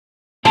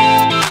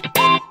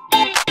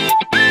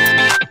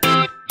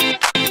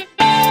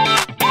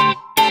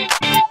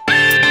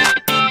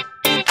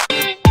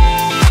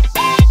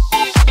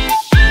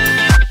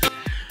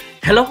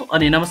Hello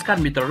अनि नमस्कार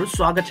मित्रहरू,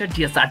 स्वागत छ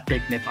डिएसआर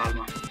टेक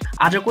नेपालमा।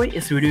 आजको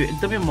यस भिडियो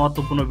एकदमै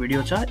महत्त्वपूर्ण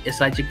भिडियो छ।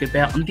 यसलाई चाहिँ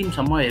कृपया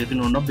अन्तिमसम्म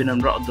हेरिदिनु हुन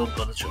विनम्र अनुरोध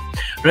गर्दछु।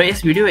 र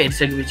यस भिडियो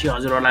हेरिसकेपछि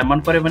हजुरहरूलाई मन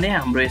पर्यो भने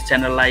हाम्रो यस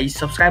च्यानललाई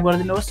सब्स्क्राइब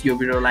गरिदिनुहोस्, यो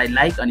भिडियोलाई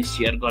लाइक अनि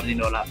शेयर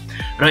गरिदिनु होला।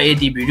 र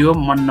यदि भिडियो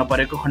मन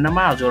नपरेको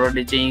खण्डमा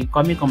हजुरहरूले चाहिँ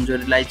कमी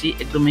कमजोरीलाई चाहिँ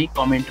एकदमै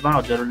कमेन्टमा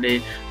हजुरहरूले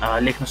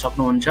लेख्न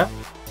सक्नुहुन्छ।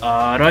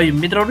 र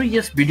मित्रहरू,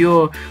 यस भिडियो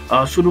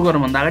सुरु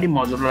गर्नुभन्दा अगाडि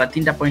म हजुरहरूलाई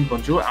तीनटा पोइन्ट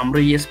भन्छु। हाम्रो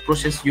यस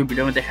प्रोसेस, यो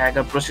भिडियोमा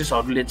देखाएका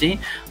प्रोसेसहरूले चाहिँ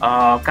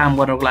काम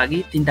गर्नको लागि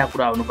तीनटा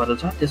कुरा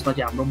हुनुपर्दछ। त्यसमा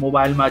चाहिँ हाम्रो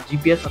मोबाइलमा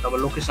जिपिएस अथवा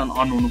लोकेसन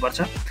अन हुनुपर्छ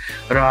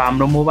र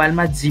हाम्रो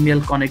मोबाइलमा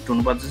जिमेल कनेक्ट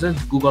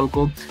हुनुपर्दछ,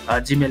 गुगलको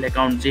जिमेल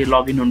एकाउन्ट चाहिँ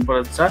लगइन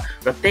हुनुपर्दछ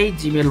र त्यही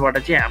जिमेलबाट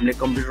चाहिँ हामीले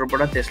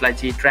कम्प्युटरबाट त्यसलाई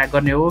चाहिँ ट्र्याक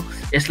गर्ने हो।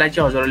 यसलाई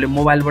चाहिँ हजुरहरूले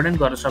मोबाइलबाट पनि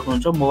गर्न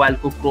सक्नुहुन्छ।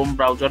 मोबाइलको क्रोम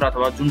ब्राउजर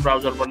अथवा जुन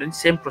ब्राउजरबाट पनि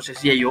सेम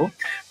प्रोसेस यही हो,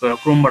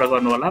 क्रोमबाट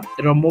गर्नु होला।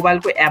 र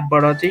मोबाइलको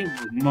एपबाट चाहिँ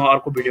म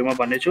अर्को भिडियोमा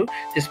भन्नेछु।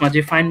 त्यसमा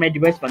चाहिँ फाइन्ड माई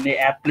डिभाइस भन्ने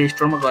एप प्ले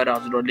स्टोरमा गएर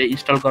हजुरहरूले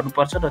इन्स्टल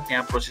गर्नुपर्छ र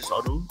त्यहाँ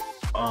प्रोसेसहरू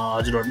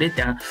हजुरहरूले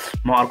त्यहाँ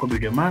म अर्को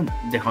भिडियोमा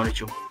देखाउने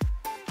छु।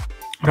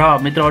 र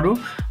मित्रहरू,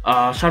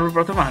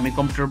 सर्वप्रथम हामी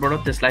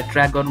कम्प्युटरबाट त्यसलाई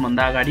ट्र्याक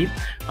गर्नुभन्दा अगाडि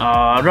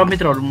र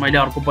मित्रहरू, मैले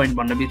अर्को पोइन्ट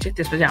भन्न बिर्सेँ।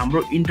 त्यसपछि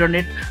हाम्रो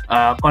इन्टरनेट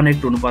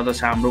कनेक्ट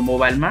हुनुपर्दछ हाम्रो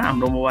मोबाइलमा।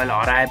 हाम्रो मोबाइल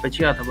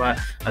हराएपछि अथवा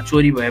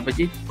चोरी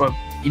भएपछि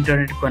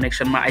इन्टरनेट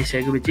कनेक्सनमा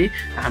आइसकेपछि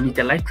हामी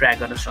त्यसलाई ट्र्याक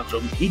गर्न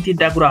सक्छौँ। यी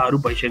तीनटा कुराहरू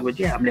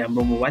भइसकेपछि हामीले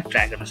हाम्रो मोबाइल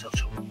ट्र्याक गर्न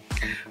सक्छौँ।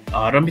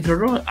 र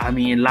मित्रहरू,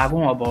 हामी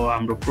लागौँ अब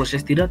हाम्रो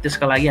प्रोसेसतिर।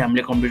 त्यसका लागि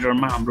हामीले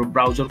कम्प्युटरमा हाम्रो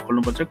ब्राउजर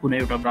खोल्नुपर्छ, कुनै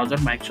एउटा browser,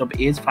 Microsoft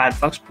as,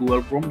 Firefox,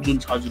 Google Chrome, जुन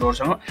छ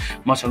हजुरहरूसँग।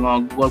 मसँग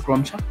गुगल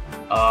क्रोम छ,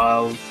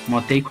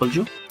 म त्यही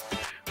खोल्छु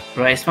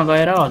र यसमा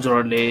गएर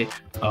हजुरहरूले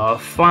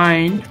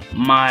फाइन्ड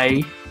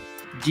माई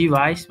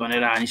डिभाइस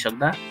भनेर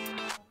हानिसक्दा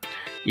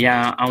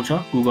यहाँ आउँछ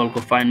गुगलको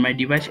फाइन्ड माई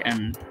डिभाइस।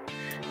 एन्ड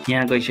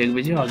यहाँ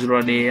गइसकेपछि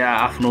हजुरहरूले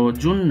आफ्नो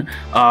जुन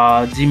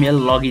जिमेल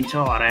लगइन छ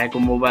हराएको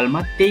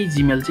मोबाइलमा, त्यही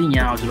जिमेल चाहिँ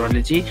यहाँ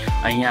हजुरहरूले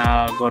चाहिँ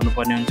यहाँ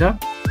गर्नुपर्ने हुन्छ।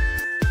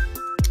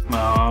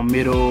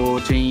 मेरो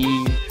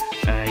चाहिँ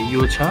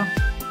यो छ।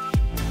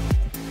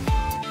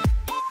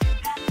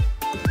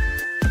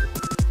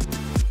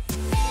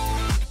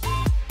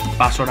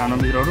 पासवर्ड हानु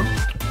मित्रहरू।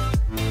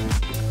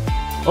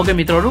 ओके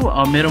मित्रहरू,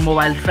 मेरो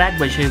मोबाइल ट्र्याक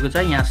भइसकेको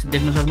छ। यहाँ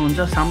देख्न सक्नुहुन्छ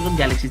सामसङ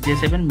ग्यालेक्सी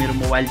J7, मेरो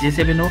मोबाइल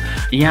J7 हो।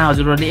 यहाँ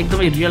हजुरहरूले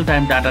एकदमै रियल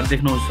टाइम डाटा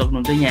देख्न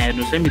सक्नुहुन्छ। यहाँ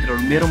हेर्नुहोस् है मित्रहरू,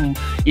 मेरो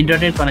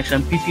इन्टरनेट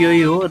कनेक्सन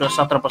PPI हो र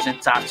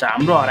 17% चार्ज छ।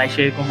 हाम्रो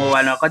हराइसकेको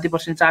मोबाइलमा कति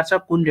पर्सेन्ट चार्ज छ,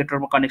 कुन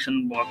नेटवर्कमा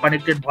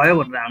कनेक्टेड भयो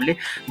भनेर हामीले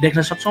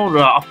देख्न सक्छौँ।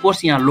 र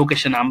अफकोर्स यहाँ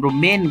लोकेसन, हाम्रो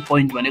मेन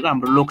पोइन्ट भनेको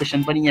हाम्रो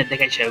लोकेसन पनि यहाँ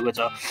देखाइसकेको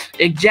छ।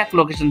 एक्ज्याक्ट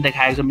लोकेसन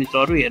देखाएको छ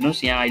मित्रहरू,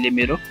 हेर्नुहोस् यहाँ अहिले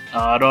मेरो।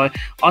 र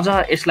अझ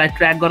यसलाई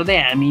ट्र्याक गर्दै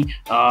हामी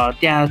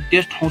त्यहाँ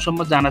त्यस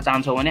ठाउँसम्म जान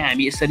चाहन्छौँ भने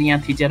हामी यसरी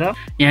यहाँ थिचेर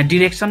यहाँ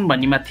डिरेक्सन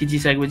भन्नेमा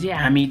थिचिसकेपछि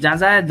हामी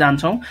जहाँ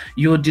जान्छौँ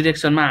यो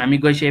डिरेक्सनमा हामी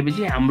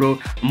गइसकेपछि हाम्रो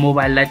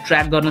मोबाइललाई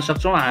ट्र्याक गर्न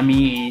सक्छौँ।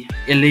 हामी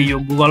यसले यो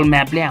गुगल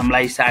म्यापले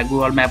हामीलाई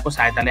गुगल म्यापको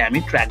सहायताले हामी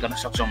ट्र्याक गर्न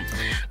सक्छौँ।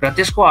 र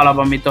त्यसको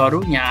अलावा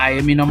मित्रहरू,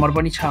 यहाँ IMEI नम्बर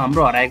पनि छ।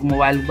 हाम्रो हराएको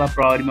मोबाइलमा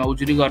प्रहरीमा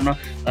उजुरी गर्न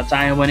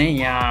चाह्यौँ भने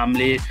यहाँ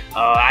हामीले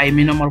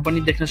IMEI नम्बर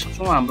पनि देख्न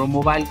सक्छौँ हाम्रो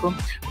मोबाइलको।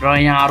 र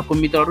यहाँ अर्को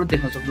मित्रहरू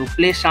देख्न सक्छौँ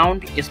प्ले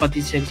साउन्ड। यसमा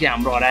थिचिसकेपछि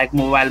हाम्रो हराएको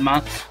मोबाइलमा,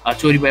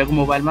 चोरी भएको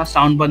मोबाइलमा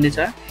साउन्ड बन्दैछ।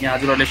 यहाँ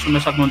हजुरहरूले सुन्न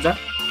सक्नुहुन्छ,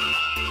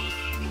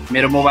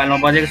 मेरो मोबाइलमा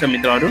बजेको छ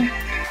मित्रहरू।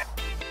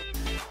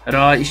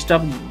 र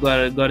स्टप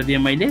गरिदिएँ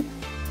मैले।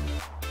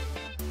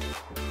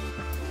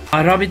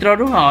 र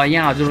मित्रहरू,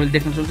 यहाँ हजुरहरूले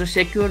देख्न सक्नुहुन्छ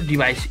सेक्योर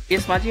डिभाइस।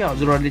 यसमा चाहिँ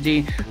हजुरहरूले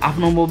चाहिँ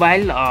आफ्नो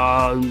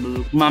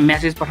मोबाइलमा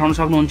मेसेज पठाउन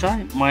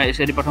सक्नुहुन्छ। म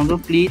यसरी पठाउँछु,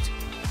 please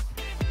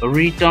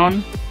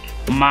return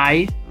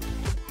my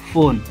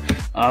phone,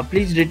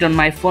 please return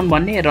my phone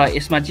भन्ने। र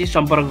यसमा चाहिँ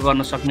सम्पर्क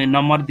गर्न सक्ने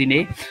नम्बर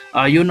दिने।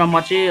 यो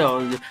नम्बर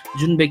चाहिँ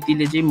जुन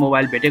व्यक्तिले चाहिँ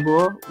मोबाइल भेटेको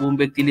हो, ऊ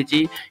व्यक्तिले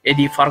चाहिँ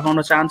यदि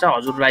फर्काउन चाहन्छ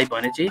हजुरलाई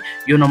भने चाहिँ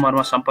यो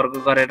नम्बरमा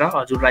सम्पर्क गरेर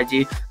हजुरलाई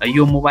चाहिँ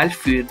यो मोबाइल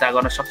फिर्ता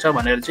गर्न सक्छ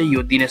भनेर चाहिँ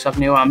यो दिन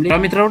सक्ने हो हामीले। र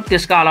मित्रहरू,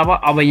 त्यसका अलावा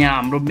अब यहाँ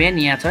हाम्रो मेन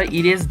यहाँ छ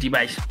इरेज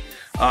डिभाइस।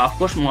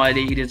 अफकोर्स म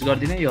अहिले इरेज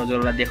गर्दिनँ, यो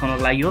हजुरहरूलाई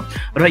देखाउनको लागि हो।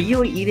 र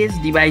यो इरेज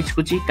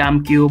डिभाइसको चाहिँ काम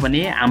के हो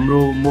भने हाम्रो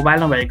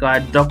मोबाइलमा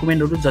भएका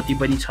डकुमेन्टहरू जति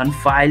पनि छन्,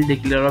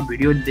 फाइलदेखि लिएर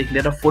भिडियोदेखि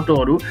लिएर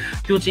फोटोहरू,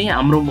 त्यो चाहिँ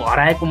हाम्रो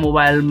हराएको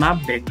मोबाइलमा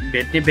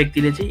भेट्ने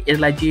व्यक्तिले चाहिँ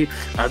यसलाई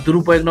चाहिँ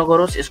दुरुपयोग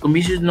नगरोस्, यसको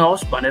मिसयुज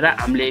नहोस् भनेर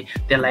हामीले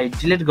त्यसलाई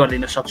डिलिट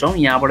गरिदिन सक्छौँ।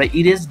 यहाँबाट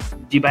इरेज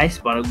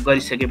डिभाइस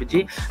गरिसकेपछि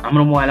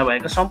हाम्रो मोबाइलमा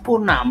भएका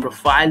सम्पूर्ण हाम्रो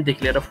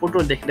फाइलदेखि लिएर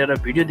फोटोदेखि लिएर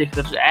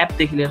भिडियोदेखि लिएर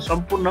एपदेखि लिएर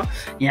सम्पूर्ण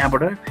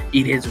यहाँबाट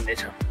इरेज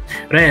हुनेछ।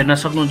 र हेर्न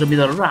सक्नुहुन्छ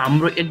मित्रहरू,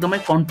 हाम्रो एकदमै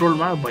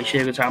कन्ट्रोलमा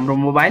भइसकेको छ हाम्रो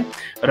मोबाइल।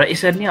 र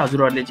यसरी नै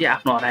हजुरहरूले चाहिँ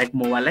आफ्नो हराएको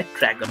मोबाइललाई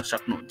ट्र्याक गर्न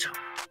सक्नुहुन्छ।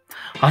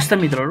 हस् त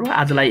मित्रहरू,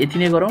 आजलाई यति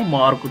नै गरौँ। म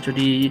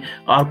अर्कोचोटि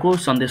अर्को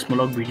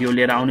सन्देशमूलक भिडियो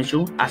लिएर आउनेछु।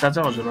 आशा छ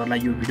हजुरहरूलाई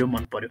यो भिडियो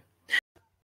मन पर्यो।